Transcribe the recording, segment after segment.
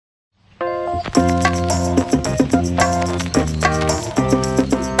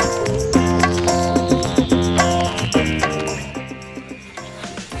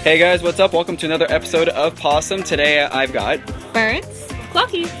Hey guys, what's up? Welcome to another episode of Possum. Today I've got... Birds.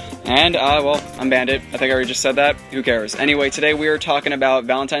 Clocky. And, I'm Bandit. I think I already just said that. Who cares? Anyway, today we are talking about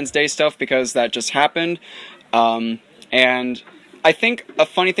Valentine's Day stuff because that just happened. And I think a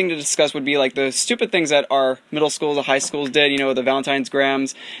funny thing to discuss would be like the stupid things that our middle schools or high schools did. You know, the Valentine's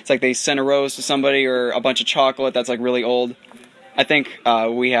grams. It's like they sent a rose to somebody or a bunch of chocolate that's like really old. I think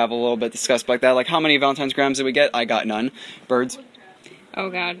we have a little bit discussed like that. Like, how many Valentine's grams did we get? I got none. Birds? Oh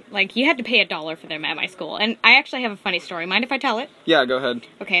god, like you had to pay $1 for them at my school. And I actually have a funny story. Mind if I tell it? Yeah, go ahead.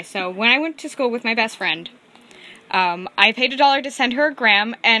 Okay, so when I went to school with my best friend, I paid $1 to send her a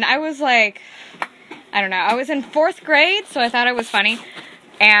gram, and I was like, I don't know, I was in 4th grade, so I thought it was funny.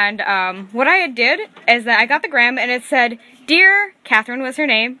 And what I did is that I got the gram, and it said, "Dear Catherine," was her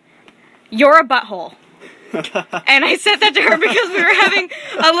name, "you're a butthole." And I said that to her because we were having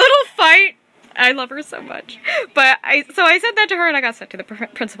a little fight. I love her so much. But I said that to her, and I got sent to the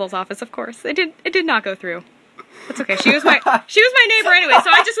principal's office, of course. It did not go through. It's okay. She was my neighbor anyway, so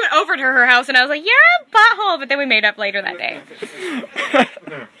I just went over to her house, and I was like, "You're a butthole," but then we made up later that day.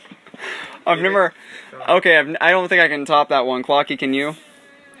 I don't think I can top that one. Clocky, can you?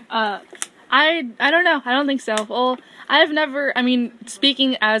 I don't know. I don't think so. Well,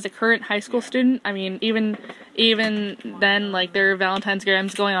 speaking as a current high school student, even then, like, there are Valentine's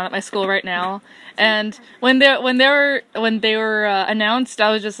grams going on at my school right now, and when they were announced,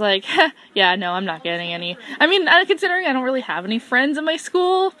 I was just like, yeah, no, I'm not getting any. Considering I don't really have any friends in my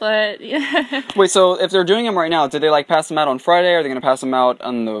school, but yeah. Wait, so if they're doing them right now, did they like pass them out on Friday, or are they gonna pass them out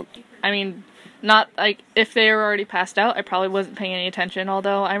on the... Not like if they were already passed out, I probably wasn't paying any attention.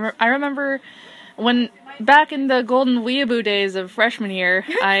 Although I remember when back in the golden weeaboo days of freshman year,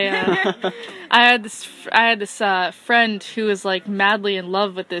 I had this friend who was like madly in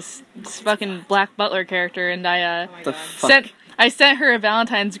love with this fucking Black Butler character, and I sent her a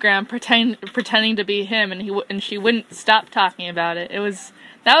Valentine's gram pretending to be him, and she wouldn't stop talking about it.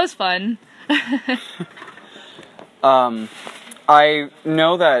 That was fun. I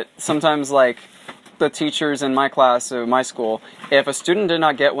know that sometimes, like, the teachers in my class, or my school, if a student did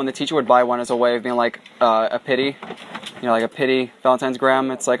not get one, the teacher would buy one as a way of being like, a pity. Like a pity Valentine's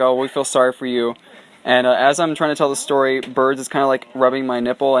gram. It's like, oh, we feel sorry for you. And as I'm trying to tell the story, Birds is kind of like rubbing my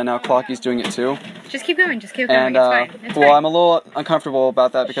nipple, and now Clocky's doing it too. Just keep going, it's fine. It's fine. I'm a little uncomfortable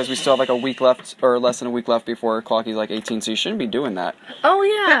about that because we still have like a week left, or less than a week left before Clocky's like 18, so you shouldn't be doing that. Oh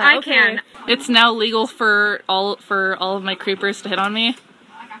yeah, but I can. It's now legal for all of my creepers to hit on me,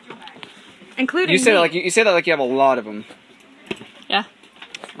 including you say me. that like you have a lot of them. Yeah.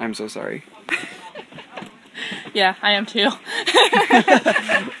 I'm so sorry. Yeah, I am too.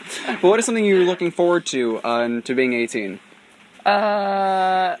 But what is something you're looking forward to being 18?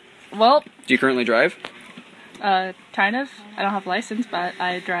 Well... Do you currently drive? Kind of. I don't have a license, but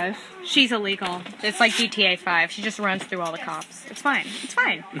I drive. She's illegal. It's like GTA 5. She just runs through all the cops. It's fine. It's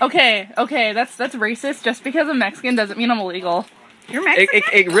fine. Okay, that's racist. Just because I'm Mexican doesn't mean I'm illegal. You're Mexican?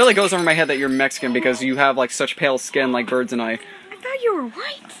 It really goes over my head that you're Mexican because you have like such pale skin like Birds and I. I thought you were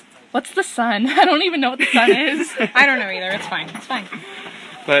white. What's the sun? I don't even know what the sun is. I don't know either. It's fine. It's fine.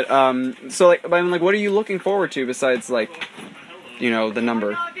 But, what are you looking forward to besides, like, the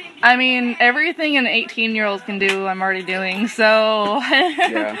number? Everything an 18-year-old can do, I'm already doing, so...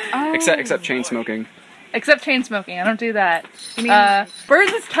 Yeah. Except chain smoking. Except chain smoking. I don't do that.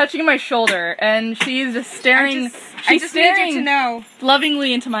 Birds is touching my shoulder, and she's just staring... I just need you to know.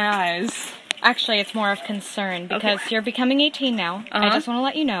 Lovingly into my eyes. Actually, it's more of concern, because you're becoming 18 now. I just want to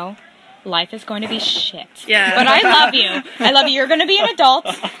let you know. Life is going to be shit. Yeah. But I love you. I love you. You're going to be an adult,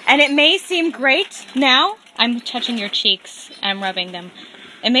 and it may seem great now. I'm touching your cheeks. I'm rubbing them.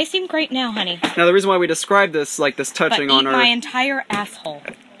 It may seem great now, honey. Now, the reason why we describe this, like this touching but on our... my entire asshole.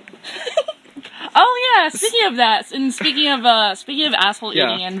 Oh yeah, speaking of that, and speaking of asshole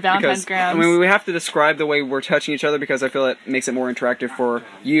eating and Valentine's grams. We have to describe the way we're touching each other because I feel it makes it more interactive for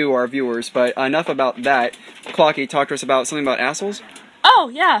you, our viewers. But enough about that. Clocky, talk to us about something about assholes.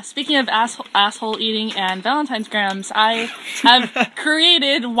 Oh yeah, speaking of asshole eating and Valentine's grams, I have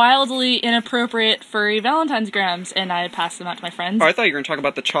created wildly inappropriate furry Valentine's grams, and I passed them out to my friends. Oh, I thought you were going to talk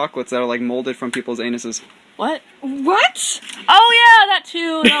about the chocolates that are like molded from people's anuses. What? What? Oh yeah, that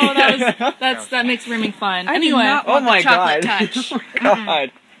too. No, that makes rimming fun. Anyway, oh my god. Touch. Oh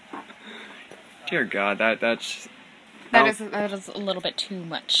my god. Dear God, that is a little bit too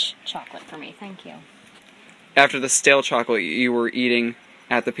much chocolate for me. Thank you. After the stale chocolate you were eating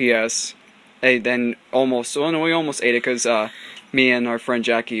at the PS, we almost ate it because me and our friend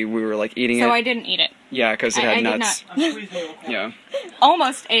Jackie, we were like eating it. So I didn't eat it. Yeah, because it had nuts. Did not. Yeah.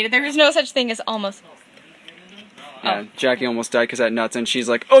 Almost ate it. There is no such thing as almost. Yeah, Jackie almost died because that nuts, and she's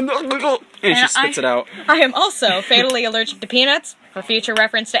like, oh no, and she spits it out. I am also fatally allergic to peanuts. For future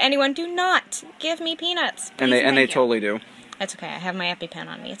reference to anyone, do not give me peanuts. And they totally do. That's okay. I have my EpiPen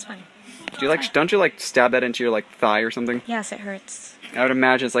on me. It's fine. Don't you stab that into your thigh or something? Yes, it hurts. I would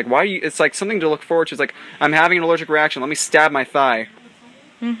imagine it's it's like something to look forward to. It's like, I'm having an allergic reaction. Let me stab my thigh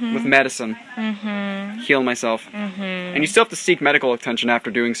with medicine. Heal myself. And you still have to seek medical attention after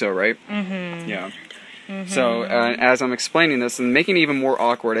doing so, right? Yeah. So, as I'm explaining this and making it even more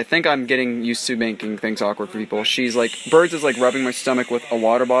awkward, I think I'm getting used to making things awkward for people. Birds is rubbing my stomach with a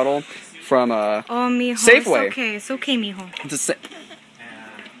water bottle from mijo, Safeway. It's okay, mijo.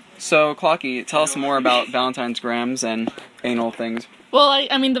 So, Clocky, tell us more about Valentine's grams and anal things. Well,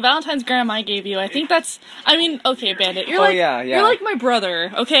 I mean, the Valentine's gram I gave you, I think that's, okay, Bandit, you're you're like my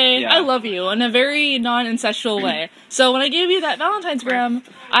brother, okay? Yeah. I love you in a very non-incestual way. So when I gave you that Valentine's gram,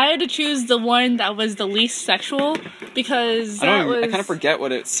 I had to choose the one that was the least sexual, because I kind of forget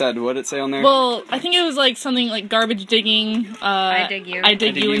what it said. What did it say on there? Well, I think it was something like garbage digging, I dig you. I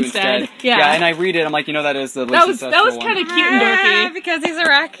dig you instead. Yeah. Yeah, and I read it, I'm like, that is the least incestual one. That was kind of cute and dorky. Because he's a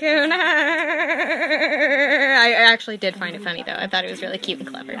raccoon. I actually did find it funny, though. I thought it was really cute and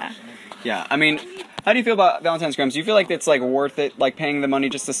clever. Yeah, I mean, how do you feel about Valentine's grams? Do you feel like it's worth it, paying the money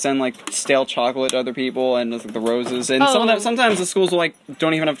just to send stale chocolate to other people and the roses? And sometimes the schools will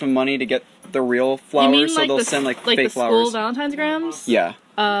don't even have the money to get the real flowers, so they'll send fake the flowers. School Valentine's grams? Yeah.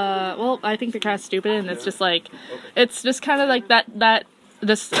 Well, I think they're kind of stupid, and it's just kind of that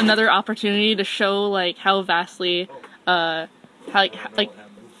this another opportunity to show how vastly the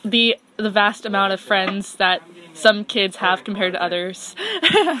vast amount of friends that some kids have compared to others.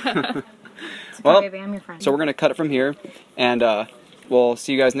 Well, baby, I'm your friend. So we're going to cut it from here, and we'll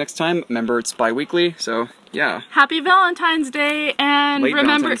see you guys next time. Remember, it's bi-weekly, so yeah. Happy Valentine's Day, and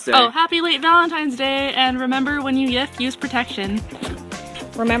happy late Valentine's Day, and remember, when you yiff, use protection.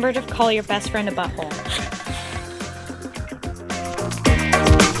 Remember to call your best friend a butthole.